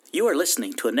You are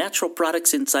listening to a Natural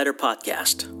Products Insider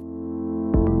podcast.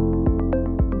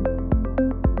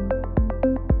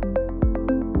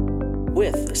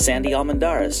 With Sandy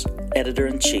Almendarez,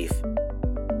 Editor-in-Chief.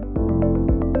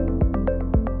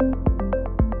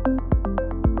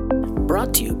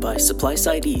 Brought to you by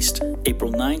SupplySide East,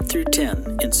 April 9 through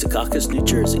 10 in Secaucus, New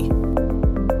Jersey.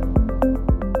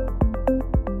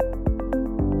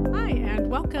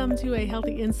 Welcome to a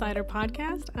Healthy Insider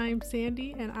podcast. I'm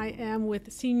Sandy, and I am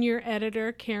with Senior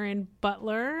Editor Karen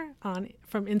Butler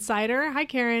from Insider. Hi,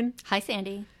 Karen. Hi,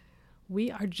 Sandy.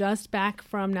 We are just back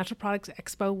from Natural Products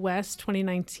Expo West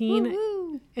 2019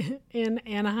 Woo-hoo. in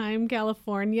Anaheim,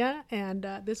 California, and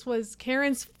this was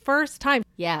Karen's first time.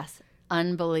 Yes,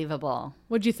 unbelievable.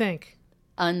 What'd you think?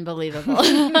 Unbelievable.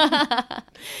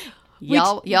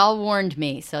 Y'all warned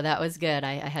me, so that was good.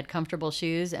 I had comfortable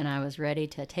shoes, and I was ready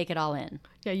to take it all in.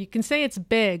 Yeah, you can say it's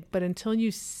big, but until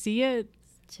you see it...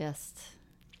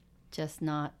 Just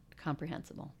not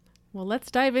comprehensible. Well,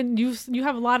 let's dive in. You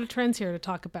have a lot of trends here to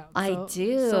talk about. I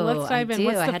do. So let's dive in.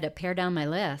 I had to pare down my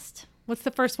list. What's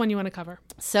the first one you want to cover?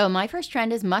 So my first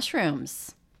trend is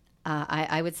mushrooms.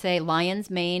 I would say Lion's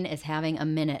Mane is having a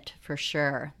minute for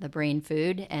sure, the brain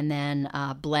food, and then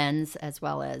blends as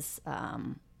well as...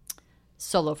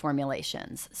 solo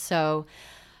formulations. So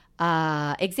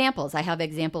examples. I have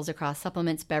examples across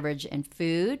supplements, beverage, and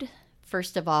food.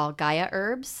 First of all, Gaia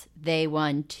Herbs. They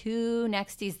won 2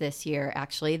 Nexties this year,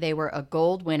 actually. They were a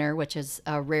gold winner, which is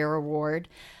a rare award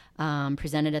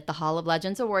presented at the Hall of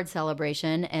Legends Award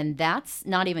celebration. And that's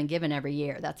not even given every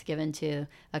year. That's given to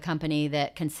a company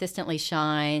that consistently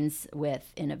shines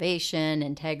with innovation,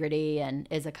 integrity, and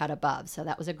is a cut above. So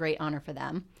that was a great honor for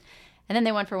them. And then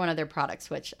they won for one of their products,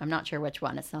 which I'm not sure which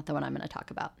one. It's not the one I'm going to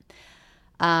talk about.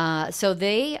 So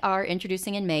they are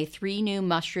introducing in May 3 new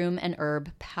mushroom and herb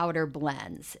powder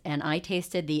blends. And I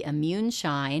tasted the Immune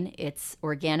Shine. It's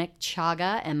organic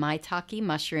chaga and maitake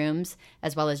mushrooms,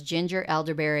 as well as ginger,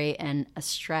 elderberry, and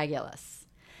astragalus.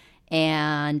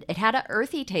 And it had an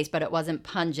earthy taste, but it wasn't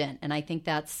pungent. And I think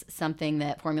that's something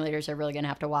that formulators are really going to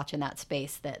have to watch in that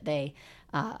space, that they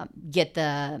get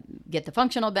the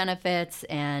functional benefits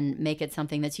and make it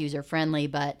something that's user-friendly,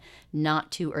 but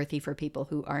not too earthy for people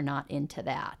who are not into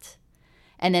that.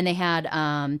 And then they had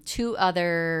 2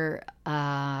 other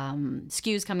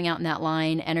SKUs coming out in that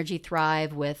line, Energy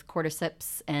Thrive with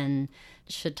cordyceps and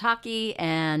shiitake,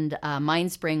 and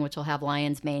Mind Spring, which will have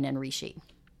lion's mane and reishi.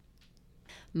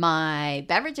 My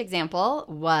beverage example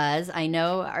was, are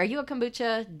you a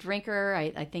kombucha drinker?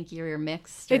 I think you're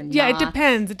mixed or not. Yeah, it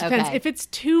depends. Okay. If it's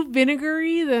too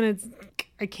vinegary, then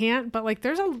I can't. But like,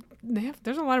 there's a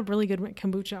lot of really good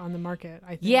kombucha on the market,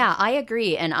 I think. Yeah, I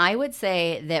agree. And I would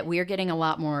say that we're getting a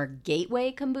lot more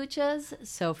gateway kombuchas.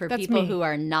 So for people who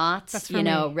are not,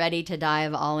 ready to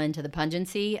dive all into the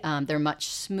pungency, they're much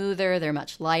smoother, they're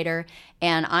much lighter.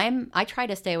 And I try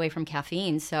to stay away from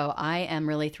caffeine, so I am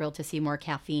really thrilled to see more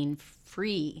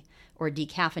caffeine-free or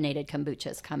decaffeinated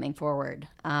kombuchas coming forward.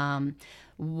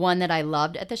 One that I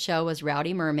loved at the show was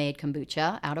Rowdy Mermaid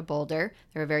Kombucha out of Boulder.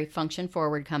 They're a very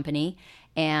function-forward company,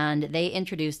 and they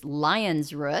introduced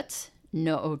Lion's Root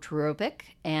Nootropic,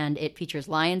 and it features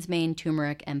lion's mane,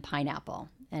 turmeric, and pineapple.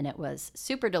 And it was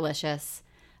super delicious,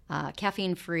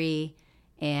 caffeine-free,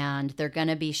 and they're going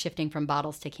to be shifting from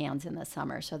bottles to cans in the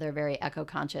summer. So they're very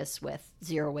eco-conscious with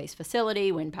zero-waste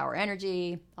facility, wind power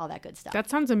energy, all that good stuff. That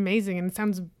sounds amazing, and it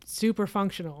sounds super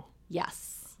functional.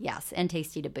 Yes, and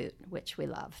tasty to boot, which we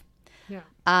love. Yeah.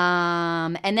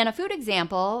 And then a food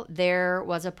example, there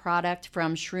was a product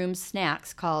from Shrooms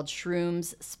Snacks called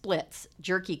Shrooms Splits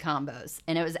Jerky Combos,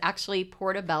 and it was actually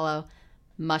portobello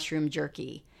mushroom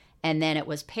jerky. And then it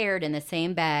was paired in the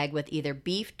same bag with either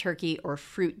beef, turkey, or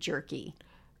fruit jerky.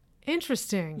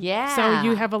 Interesting. Yeah. So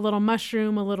you have a little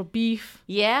mushroom, a little beef.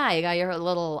 Yeah, you got your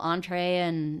little entree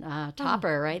and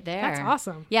topper right there. That's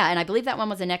awesome. Yeah, and I believe that one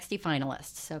was a Nexty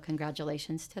finalist, so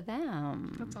congratulations to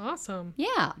them. That's awesome.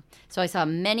 Yeah. So I saw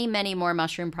many, many more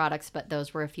mushroom products, but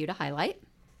those were a few to highlight.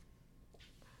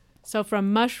 So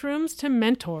from mushrooms to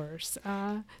mentors,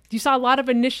 you saw a lot of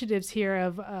initiatives here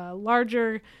of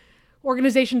larger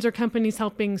organizations or companies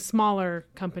helping smaller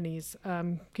companies.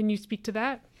 Can you speak to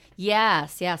that?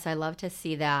 Yes, I love to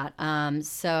see that.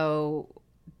 So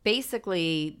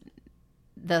basically,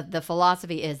 the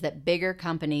philosophy is that bigger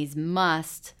companies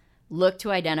must look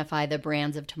to identify the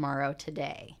brands of tomorrow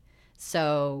today.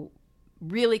 So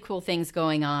really cool things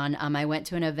going on. I went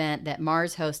to an event that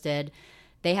Mars hosted.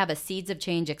 They have a Seeds of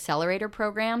Change Accelerator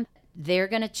program. They're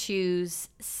going to choose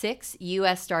 6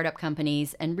 U.S. startup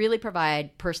companies and really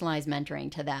provide personalized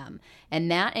mentoring to them. And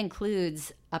that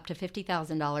includes up to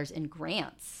 $50,000 in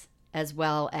grants as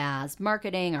well as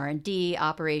marketing, R&D,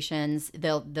 operations.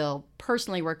 They'll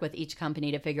personally work with each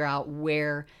company to figure out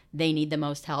where they need the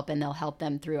most help, and they'll help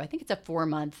them through. I think it's a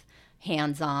 4-month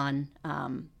hands-on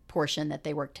portion that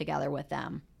they work together with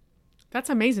them. That's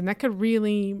amazing. That could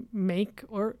really make,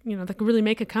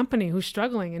 a company who's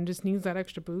struggling and just needs that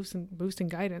extra boost and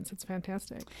guidance. It's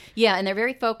fantastic. Yeah, and they're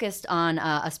very focused on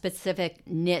a specific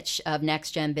niche of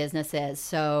next-gen businesses.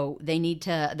 So they need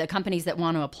the companies that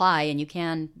want to apply, and you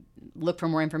can look for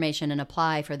more information and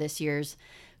apply for this year's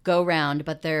go-round,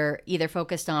 but they're either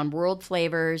focused on world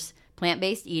flavors,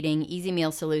 plant-based eating, easy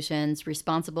meal solutions,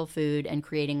 responsible food, and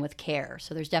creating with care.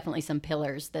 So there's definitely some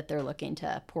pillars that they're looking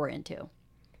to pour into.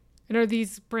 And are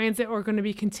these brands that are going to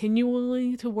be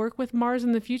continually to work with Mars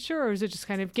in the future, or is it just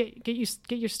kind of get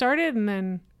you started and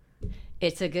then?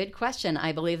 It's a good question.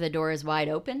 I believe the door is wide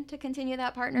open to continue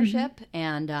that partnership,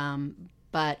 and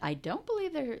but I don't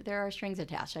believe there are strings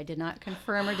attached. I did not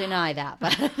confirm or deny that,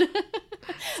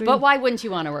 but why wouldn't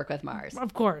you want to work with Mars?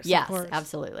 Of course. Yes, of course.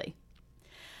 Absolutely.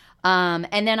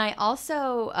 And then I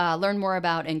also learned more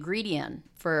about Ingredion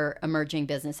for emerging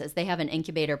businesses. They have an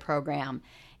incubator program.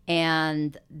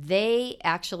 And they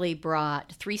actually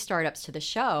brought 3 startups to the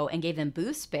show and gave them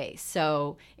booth space.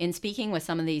 So in speaking with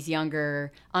some of these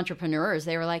younger entrepreneurs,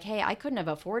 they were like, hey, I couldn't have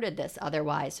afforded this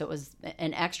otherwise. So it was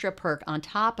an extra perk on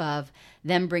top of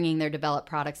them bringing their developed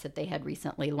products that they had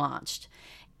recently launched.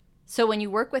 So when you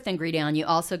work with Ingredion, you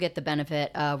also get the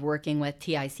benefit of working with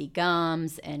TIC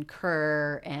Gums and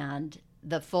Kerr and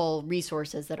the full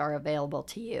resources that are available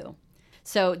to you.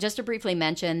 So just to briefly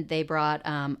mention, they brought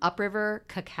Upriver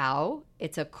Cacao.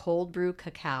 It's a cold brew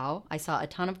cacao. I saw a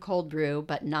ton of cold brew,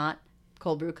 but not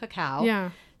cold brew cacao.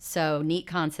 Yeah. So neat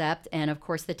concept. And of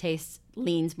course, the taste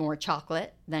leans more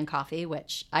chocolate than coffee,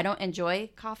 which I don't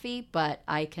enjoy coffee, but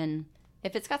I can,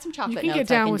 if it's got some chocolate notes,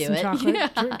 I can do it. You can get down with some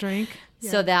chocolate drink. Yeah.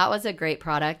 So that was a great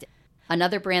product.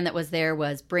 Another brand that was there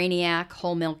was Brainiac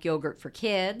Whole Milk Yogurt for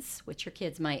Kids, which your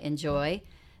kids might enjoy.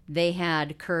 They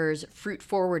had Kerr's fruit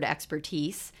forward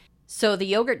expertise. So the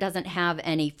yogurt doesn't have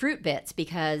any fruit bits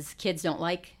because kids don't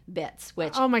like bits,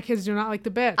 which my kids do not like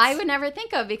the bits. I would never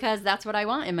think of, because that's what I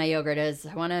want in my yogurt is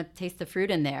I want to taste the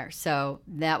fruit in there. So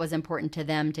that was important to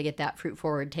them to get that fruit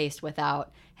forward taste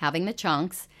without having the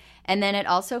chunks. And then it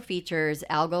also features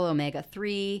algal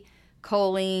omega-3,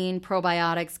 choline,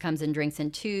 probiotics, comes in drinks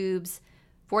and tubes,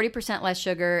 40% less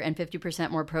sugar and 50%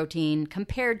 more protein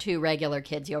compared to regular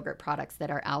kids yogurt products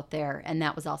that are out there. And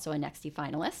that was also a Nexty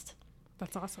finalist.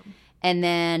 That's awesome. And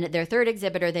then their third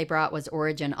exhibitor they brought was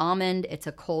Origin Almond. It's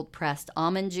a cold-pressed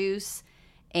almond juice.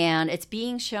 And it's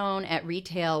being shown at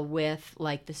retail with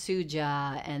like the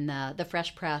Suja and the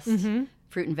fresh-pressed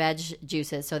fruit and veg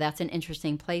juices. So that's an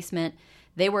interesting placement.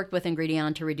 They worked with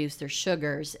Ingredion to reduce their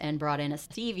sugars and brought in a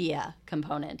stevia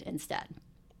component instead.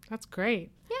 That's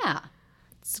great. Yeah.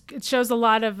 It shows a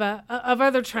lot of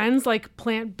other trends like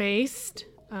plant-based,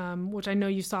 which I know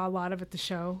you saw a lot of at the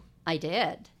show. I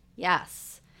did,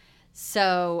 yes.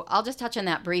 So I'll just touch on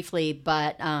that briefly,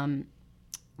 but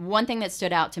one thing that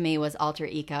stood out to me was Alter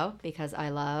Eco, because I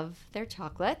love their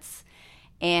chocolates.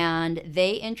 And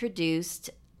they introduced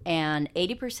an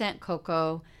 80%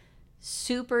 cocoa,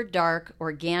 super dark,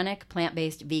 organic,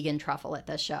 plant-based vegan truffle at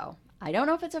the show. I don't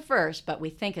know if it's a first, but we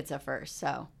think it's a first,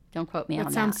 so don't quote me on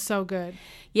that. That sounds so good.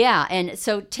 Yeah, and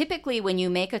so typically when you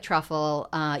make a truffle,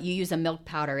 you use a milk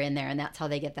powder in there, and that's how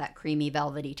they get that creamy,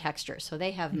 velvety texture. So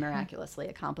they have miraculously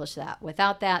accomplished that.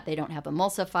 Without that, they don't have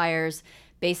emulsifiers,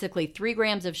 basically 3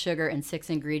 grams of sugar and 6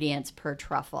 ingredients per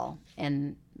truffle,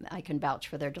 and I can vouch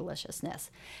for their deliciousness.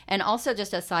 And also,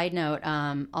 just a side note,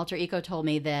 Alter Eco told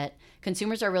me that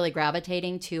consumers are really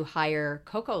gravitating to higher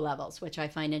cocoa levels, which I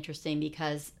find interesting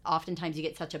because oftentimes you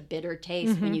get such a bitter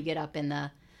taste when you get up in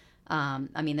the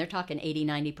they're talking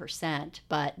 80-90%,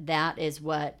 but that is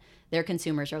what their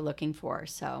consumers are looking for.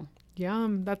 So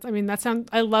yum.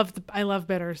 I love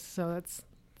bitters, so that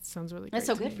sounds really great. That's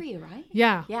so good for you, right?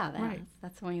 Yeah. Yeah, right.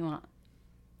 That's the one you want.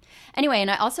 Anyway,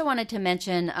 and I also wanted to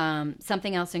mention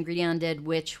something else Ingredion did,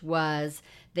 which was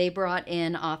they brought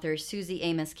in author Susie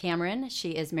Amos Cameron.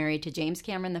 She is married to James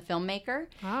Cameron, the filmmaker.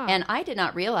 And I did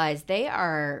not realize they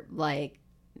are like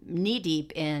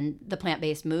knee-deep in the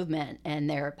plant-based movement, and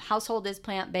their household is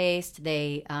plant-based.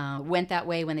 They went that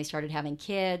way when they started having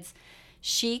kids.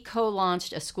 She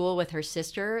co-launched a school with her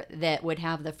sister that would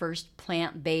have the first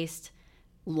plant-based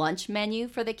lunch menu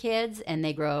for the kids, and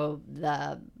they grow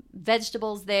the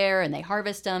vegetables there and they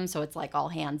harvest them, so it's like all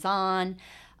hands-on.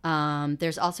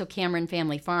 There's also Cameron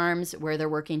Family Farms, where they're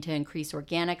working to increase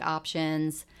organic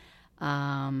options.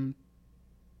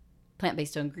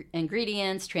 plant-based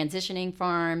ingredients, transitioning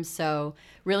farms. So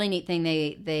really neat thing.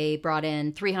 They brought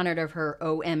in 300 of her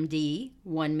OMD,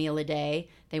 1 meal a day.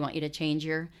 They want you to change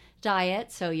your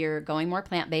diet, so you're going more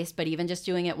plant-based, but even just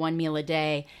doing it 1 meal a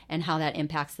day and how that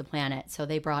impacts the planet. So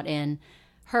they brought in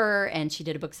her, and she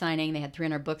did a book signing. They had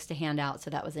 300 books to hand out, so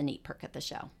that was a neat perk at the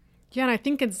show. Yeah, and I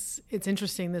think it's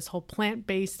interesting. This whole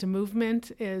plant-based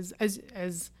movement is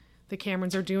as the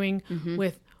Camerons are doing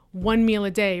with 1 meal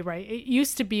a day, right? It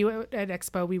used to be at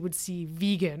Expo we would see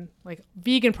vegan, like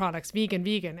vegan products, vegan,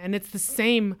 and it's the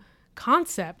same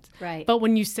concept. Right. But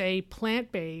when you say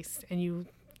plant-based and you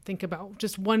think about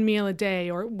just 1 meal a day,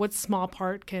 or what small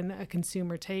part can a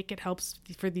consumer take, it helps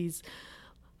for these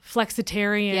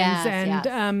flexitarians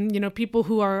and people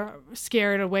who are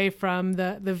scared away from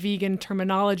the vegan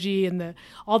terminology and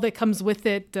all that comes with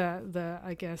it, the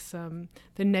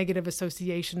negative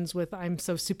associations with I'm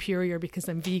so superior because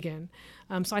I'm vegan.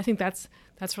 So I think that's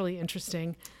really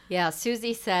interesting. Yeah,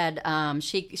 Susie said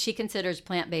she considers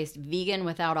plant-based vegan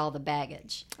without all the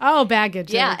baggage. Oh,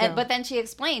 baggage. Yeah, but then she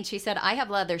explained, she said, I have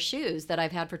leather shoes that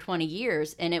I've had for 20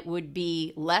 years, and it would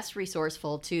be less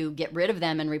resourceful to get rid of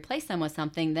them and replace them with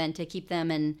something than to keep them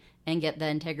and get the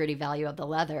integrity value of the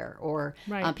leather, or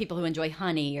people who enjoy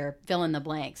honey, or fill in the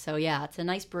blank. So yeah, it's a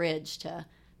nice bridge to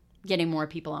getting more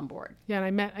people on board. Yeah,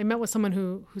 and I met with someone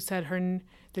who said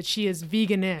that she is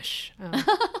vegan-ish.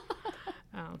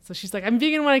 So she's like, I'm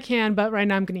vegan when I can, but right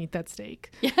now I'm going to eat that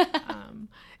steak.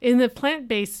 In the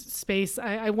plant-based space,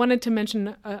 I wanted to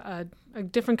mention a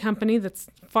different company that's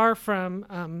far from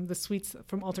the sweets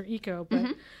from Alter Eco,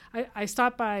 but I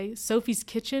stopped by Sophie's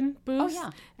Kitchen booth,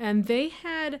 and they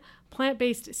had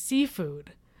plant-based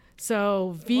seafood.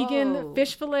 So vegan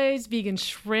fish fillets, vegan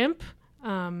shrimp,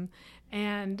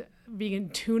 and vegan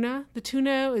tuna. The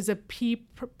tuna is a pea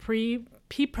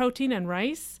protein and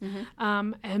rice.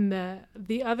 And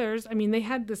the others, I mean, they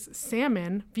had this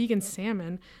salmon, vegan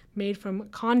salmon, made from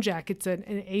konjac. It's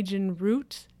an Asian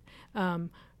root,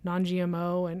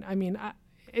 non-GMO. And I mean,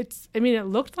 it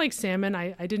looked like salmon.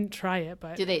 I didn't try it,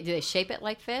 but do they shape it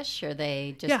like fish, or are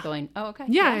they just going? Oh, okay.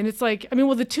 Yeah, and it's like, I mean,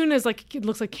 well, the tuna is like, it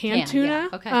looks like canned tuna. Yeah.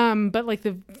 Okay. But like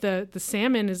the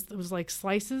salmon was like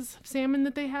slices of salmon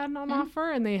that they had on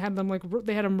offer, and they had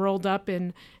them rolled up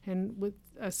and with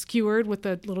skewered with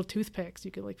the little toothpicks.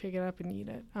 You could like pick it up and eat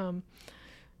it. I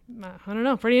don't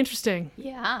know, pretty interesting.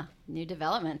 Yeah, new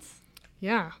developments.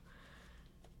 Yeah.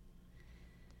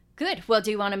 Good. Well, do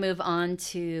you want to move on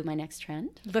to my next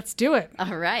trend? Let's do it.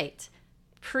 All right.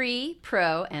 Pre,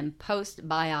 pro, and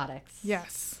postbiotics.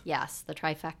 Yes. Yes, the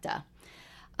trifecta.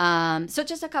 So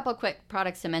just a couple quick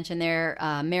products to mention there.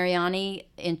 Mariani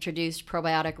introduced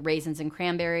probiotic raisins and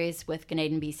cranberries with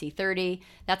Ganadin BC30.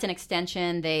 That's an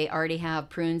extension. They already have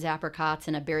prunes, apricots,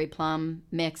 and a berry plum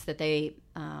mix that they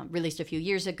released a few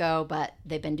years ago, but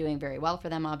they've been doing very well for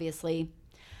them, obviously.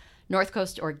 North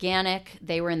Coast Organic,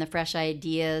 they were in the Fresh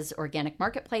Ideas Organic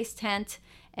Marketplace tent,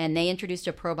 and they introduced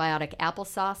a probiotic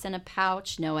applesauce in a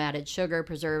pouch, no added sugar,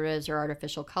 preservatives, or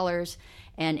artificial colors,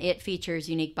 and it features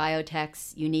unique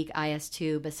biotech's unique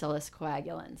IS2 Bacillus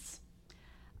coagulans.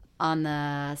 On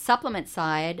the supplement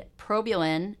side,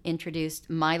 Probulin introduced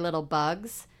My Little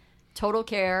Bugs, Total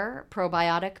Care,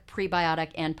 probiotic,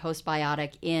 prebiotic, and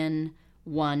postbiotic in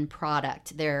one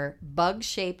product. They're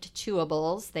bug-shaped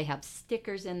chewables. They have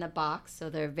stickers in the box,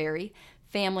 so they're very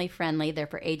family-friendly. They're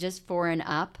for ages 4 and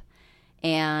up,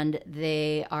 and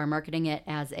they are marketing it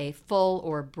as a full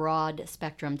or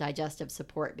broad-spectrum digestive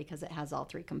support because it has all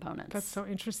 3 components. That's so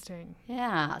interesting.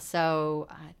 Yeah, so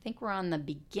I think we're on the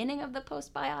beginning of the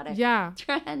postbiotic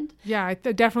trend. Yeah, I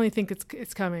definitely think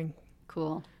it's coming.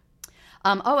 Cool.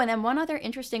 And then one other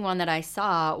interesting one that I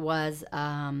saw was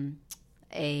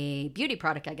a beauty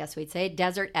product, I guess we'd say,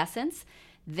 Desert Essence.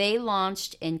 They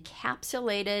launched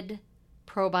encapsulated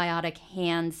probiotic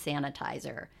hand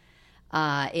sanitizer.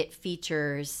 It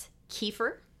features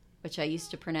kefir, which I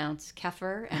used to pronounce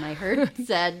kefir, and I heard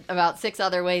said about 6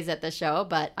 other ways at the show,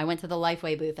 but I went to the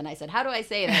Lifeway booth and I said, how do I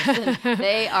say this? And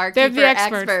they are They're kefir the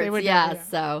experts. They would know, yes.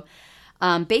 So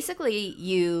basically,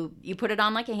 you put it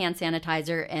on like a hand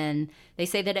sanitizer, and they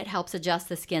say that it helps adjust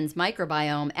the skin's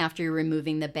microbiome after you're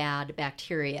removing the bad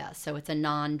bacteria. So it's a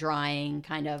non-drying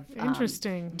kind of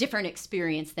interesting, different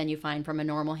experience than you find from a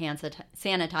normal hand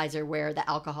sanitizer, where the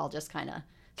alcohol just kind of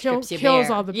strips you kills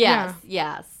bare. all the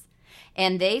Yes.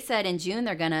 And they said in June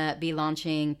they're going to be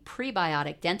launching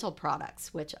prebiotic dental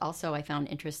products, which also I found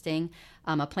interesting.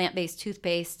 A plant-based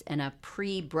toothpaste and a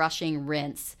pre-brushing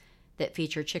rinse that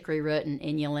feature chicory root and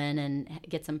inulin and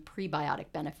get some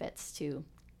prebiotic benefits to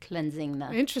cleansing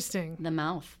the interesting the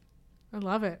mouth. I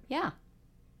love it. Yeah.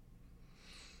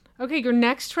 Okay, your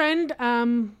next trend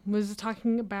was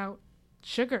talking about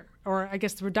sugar, or I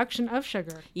guess the reduction of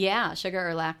sugar. Yeah, sugar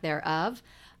or lack thereof.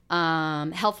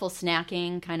 Healthful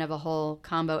snacking, kind of a whole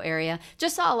combo area.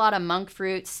 Just saw a lot of monk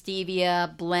fruit,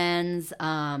 stevia, blends,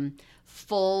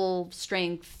 full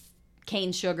strength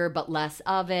cane sugar, but less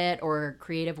of it, or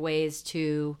creative ways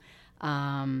to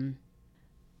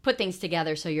put things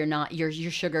together so you're not your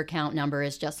sugar count number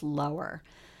is just lower.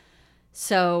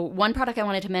 So one product I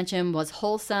wanted to mention was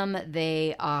Wholesome.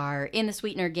 They are in the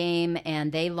sweetener game,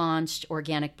 and they launched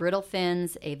Organic Brittle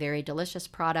Thins, a very delicious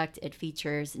product. It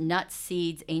features nuts,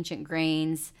 seeds, ancient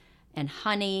grains, and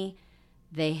honey.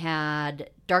 They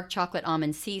had dark chocolate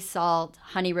almond sea salt,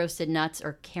 honey roasted nuts,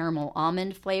 or caramel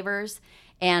almond flavors.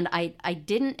 And I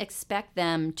didn't expect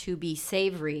them to be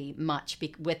savory much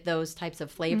with those types of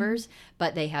flavors,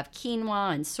 but they have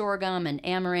quinoa and sorghum and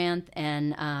amaranth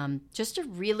and just a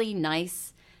really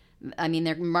nice, I mean,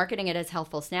 they're marketing it as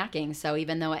healthful snacking. So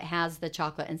even though it has the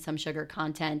chocolate and some sugar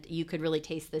content, you could really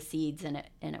taste the seeds in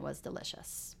it, and it was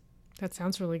delicious. That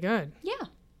sounds really good. Yeah.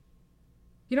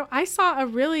 You know, I saw a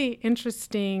really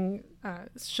interesting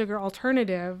sugar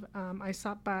alternative. I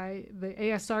stopped by the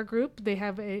ASR group. They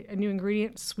have a new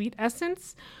ingredient, Sweet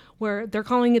Essence, where they're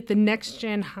calling it the next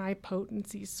gen high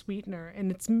potency sweetener.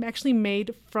 And it's actually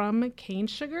made from cane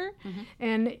sugar.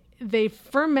 And they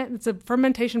ferment, it's a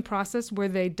fermentation process where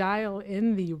they dial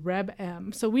in the Reb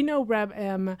M. So we know Reb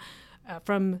M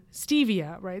from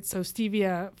stevia, right? So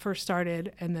stevia first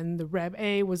started, and then the Reb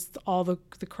A was all the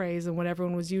craze and what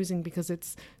everyone was using because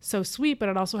it's so sweet, but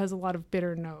it also has a lot of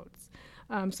bitter notes.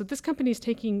 So this company is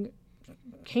taking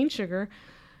cane sugar,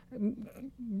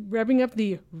 revving up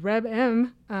the Reb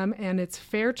M, and it's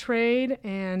fair trade,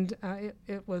 and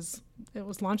it was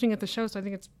launching at the show, so I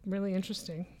think it's really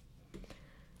interesting.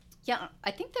 Yeah, I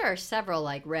think there are several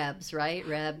like Rebs, right?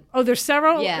 Reb. Oh, there's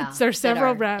several. Yeah, there's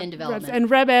several in development. Rebs, and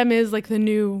Reb M is like the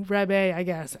new Reb A, I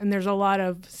guess. And there's a lot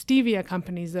of stevia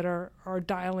companies that are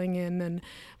dialing in and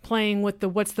playing with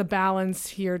what's the balance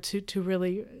here to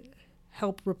really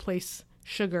help replace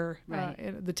sugar,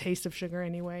 right. The taste of sugar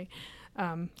anyway.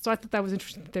 So I thought that was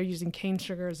interesting that they're using cane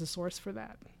sugar as a source for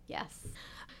that. Yes.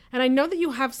 And I know that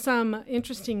you have some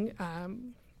interesting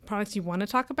products you want to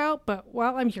talk about, but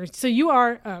while I'm here, so you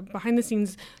are behind the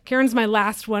scenes. Karen's my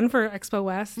last one for Expo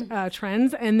West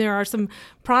trends, and there are some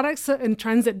products and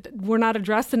trends that were not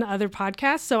addressed in other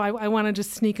podcasts, so I want to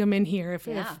just sneak them in here if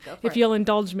you'll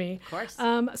indulge me. Of course.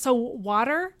 So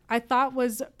water, I thought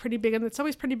was pretty big, and it's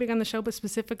always pretty big on the show, but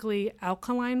specifically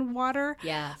alkaline water.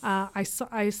 Yes.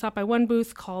 I stopped by one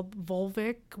booth called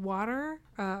Volvic Water,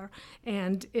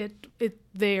 and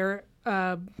they're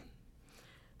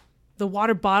the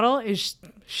water bottle is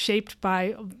shaped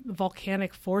by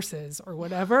volcanic forces or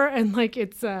whatever, and like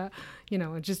it's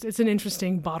it's an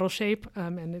interesting bottle shape,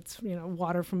 and it's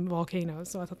water from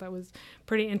volcanoes. So I thought that was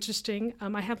pretty interesting.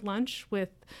 I had lunch with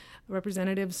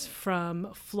representatives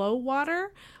from Flow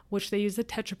Water, which they use a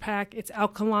Tetra Pak. It's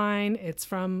alkaline. It's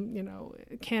from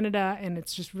Canada, and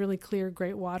it's just really clear,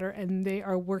 great water. And they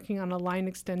are working on a line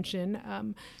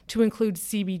extension to include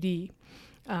CBD.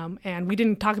 And we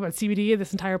didn't talk about CBD in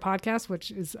this entire podcast,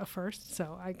 which is a first,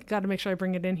 so I got to make sure I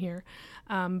bring it in here.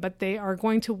 But they are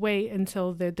going to wait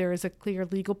until there is a clear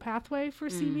legal pathway for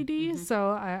CBD, so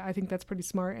I think that's pretty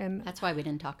smart. And that's why we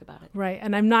didn't talk about it. Right,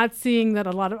 and I'm not seeing that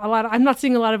I'm not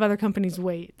seeing a lot of other companies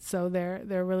wait, so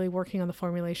they're really working on the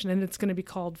formulation, and it's going to be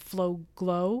called Flow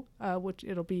Glow, which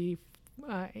it'll be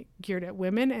geared at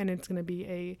women, and it's going to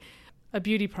be a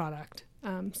beauty product.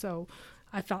 So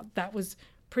I thought that was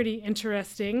pretty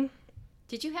interesting.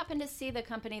 Did you happen to see the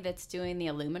company that's doing the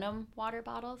aluminum water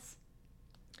bottles?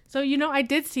 So, I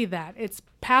did see that. It's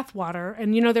Path Water,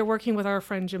 and they're working with our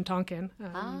friend Jim Tonkin,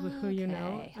 who you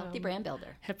know. Healthy brand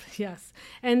builder. Yes.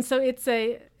 And so it's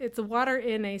a water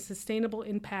in a sustainable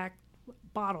impact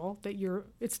bottle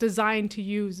it's designed to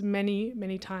use many,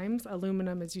 many times,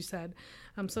 aluminum, as you said.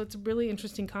 So it's a really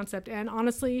interesting concept. And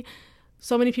honestly,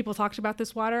 so many people talked about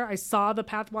this water. I saw the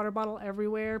Path Water bottle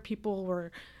everywhere. People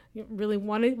were really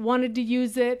wanted to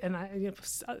use it, and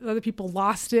other people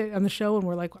lost it on the show and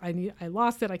were like, I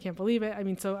lost it. I can't believe it. I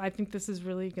mean, so I think this is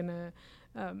really going to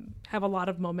have a lot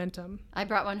of momentum. I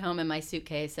brought one home in my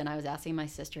suitcase, and I was asking my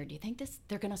sister, do you think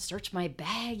they're going to search my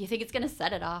bag? You think it's going to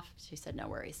set it off? She said, no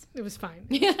worries. It was fine.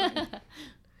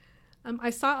 I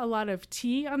saw a lot of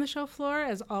tea on the show floor,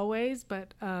 as always,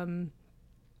 but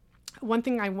one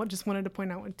thing I just wanted to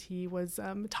point out with tea was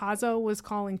Tazo was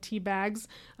calling tea bags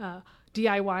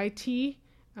DIY tea,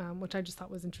 which I just thought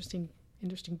was interesting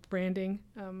branding.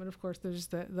 And of course, there's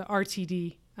the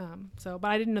RTD. But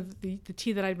I didn't know that the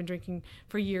tea that I'd been drinking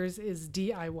for years is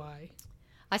DIY.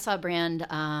 I saw a brand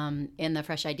in the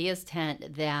Fresh Ideas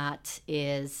tent that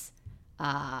is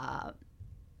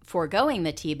foregoing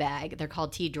the tea bag. They're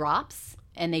called tea drops,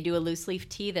 and they do a loose leaf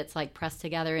tea that's like pressed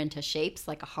together into shapes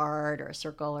like a heart or a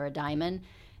circle or a diamond,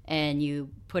 and you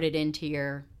put it into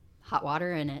your hot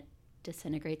water and it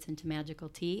disintegrates into magical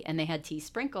tea. And they had tea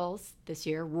sprinkles this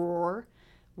year, Roar,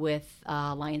 with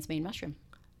lion's mane mushroom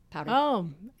powder. Oh,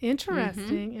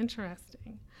 interesting,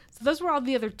 interesting. So those were all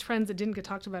the other trends that didn't get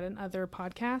talked about in other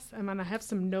podcasts. I'm going to have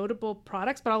some notable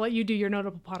products, but I'll let you do your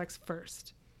notable products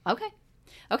first.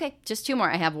 Okay, just 2 more.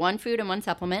 I have one food and one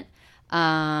supplement.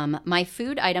 My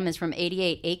food item is from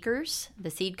 88 Acres, the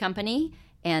seed company,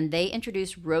 and they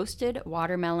introduced roasted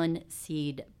watermelon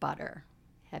seed butter.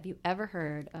 Have you ever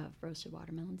heard of roasted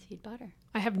watermelon seed butter?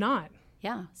 I have not.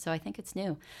 Yeah, so I think it's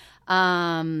new.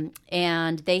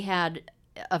 And they had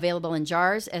available in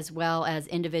jars as well as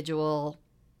individual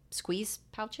squeeze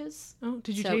pouches. Oh,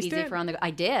 did you so taste easy it? for on the go.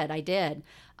 I did.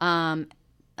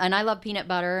 And I love peanut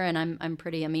butter, and I'm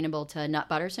pretty amenable to nut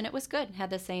butters, and it was good.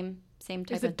 Had the same type of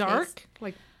taste. Is it dark?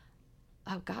 Like,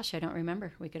 oh gosh, I don't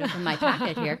remember. We could open my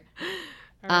packet here.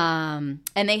 Right.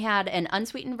 And they had an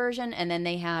unsweetened version, and then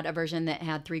they had a version that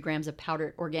had 3 grams of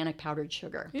organic powdered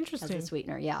sugar. Interesting. As a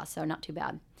sweetener. Yeah, so not too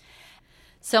bad.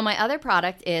 So my other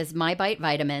product is My Bite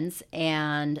Vitamins,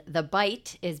 and the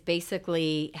bite is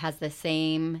basically has the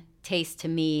same taste to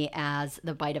me as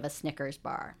the bite of a Snickers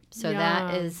bar. So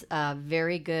that is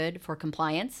very good for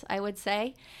compliance, I would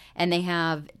say. And they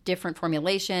have different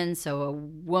formulations, so a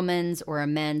woman's or a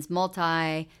men's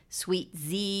multi, sweet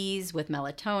Z's with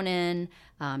melatonin,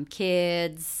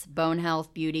 kids, bone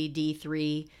health, beauty,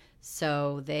 D3.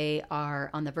 So they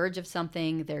are on the verge of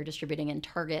something. They're distributing in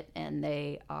Target, and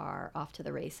they are off to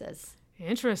the races.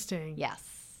 Interesting.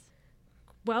 Yes.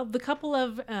 Well, the couple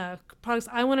of products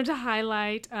I wanted to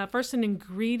highlight, first an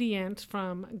ingredient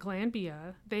from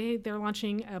Glanbia. They're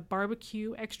launching a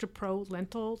barbecue extra pro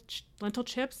lentil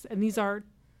chips, and these are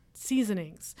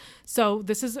seasonings. So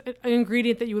this is an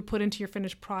ingredient that you would put into your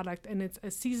finished product, and it's a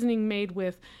seasoning made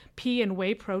with pea and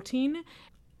whey protein.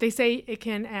 They say it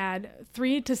can add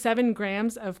 3 to 7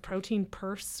 grams of protein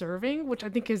per serving, which I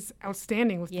think is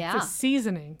outstanding with the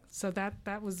seasoning. So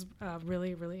that was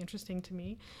really, really interesting to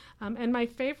me. And my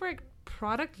favorite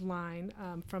product line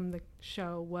from the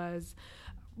show was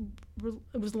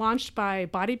it was launched by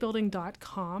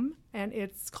bodybuilding.com, and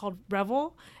it's called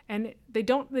Revel. And they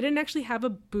didn't actually have a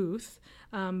booth,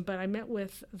 but I met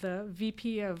with the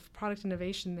VP of product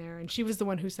innovation there, and she was the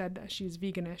one who said that she's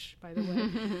veganish, by the way.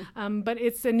 But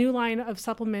it's a new line of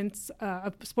supplements,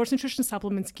 of sports nutrition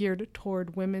supplements geared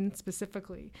toward women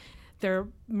specifically. Their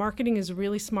marketing is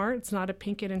really smart. It's not a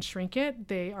pink it and shrink it.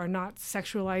 They are not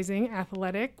sexualizing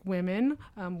athletic women,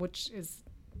 which is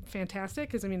fantastic,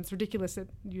 because I mean it's ridiculous that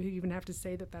you even have to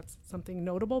say that that's something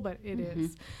notable, but it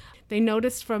is. They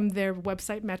noticed from their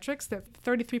website metrics that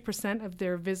 33% of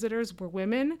their visitors were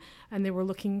women, and they were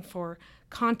looking for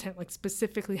content, like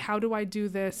specifically how do I do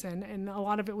this, and a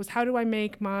lot of it was how do I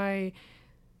make my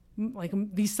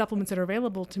these supplements that are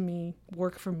available to me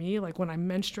work for me, like when I'm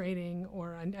menstruating,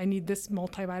 or I need this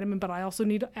multivitamin, but I also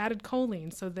need added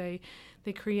choline. So they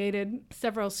created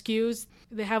several SKUs.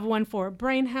 They have one for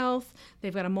brain health.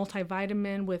 They've got a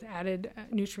multivitamin with added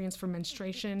nutrients for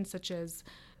menstruation, such as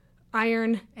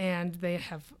iron, and they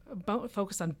have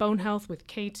focus on bone health with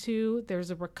K2.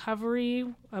 There's a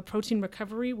protein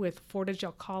recovery with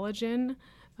Fortigel collagen,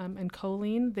 and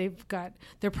choline. They've got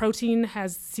their protein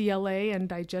has CLA and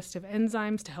digestive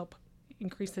enzymes to help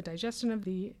increase the digestion of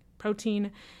the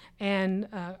protein, and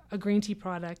a green tea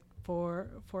product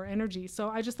for energy. So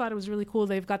I just thought it was really cool.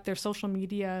 They've got their social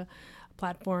media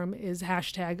platform is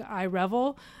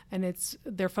 #iRevel, and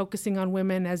they're focusing on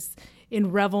women as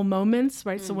in revel moments,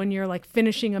 right? So when you're like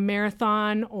finishing a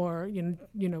marathon, or you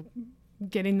know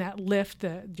getting that lift,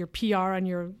 your PR on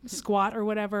your squat or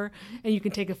whatever, and you can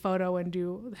take a photo and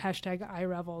do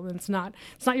 #iRevel. And it's not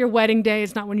your wedding day.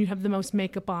 It's not when you have the most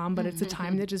makeup on, but it's a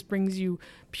time that just brings you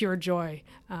pure joy.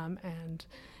 And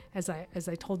as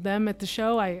I told them at the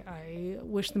show, I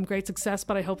wish them great success,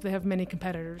 but I hope they have many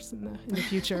competitors in the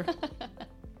future.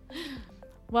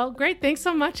 Well, great. Thanks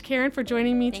so much, Karen, for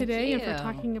joining me today and for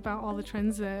talking about all the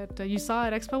trends that you saw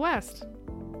at Expo West.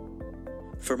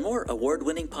 For more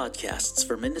award-winning podcasts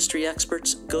from industry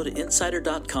experts, go to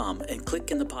insider.com and click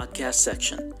in the podcast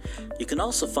section. You can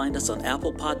also find us on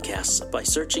Apple Podcasts by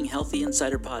searching Healthy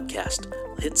Insider Podcast.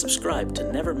 Hit subscribe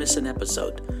to never miss an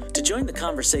episode. To join the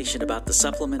conversation about the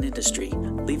supplement industry,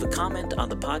 leave a comment on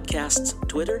the podcast's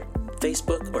Twitter,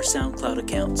 Facebook, or SoundCloud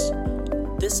accounts.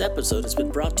 This episode has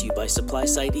been brought to you by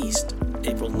SupplySide East,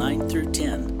 April 9 through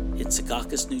 10 in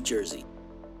Secaucus, New Jersey.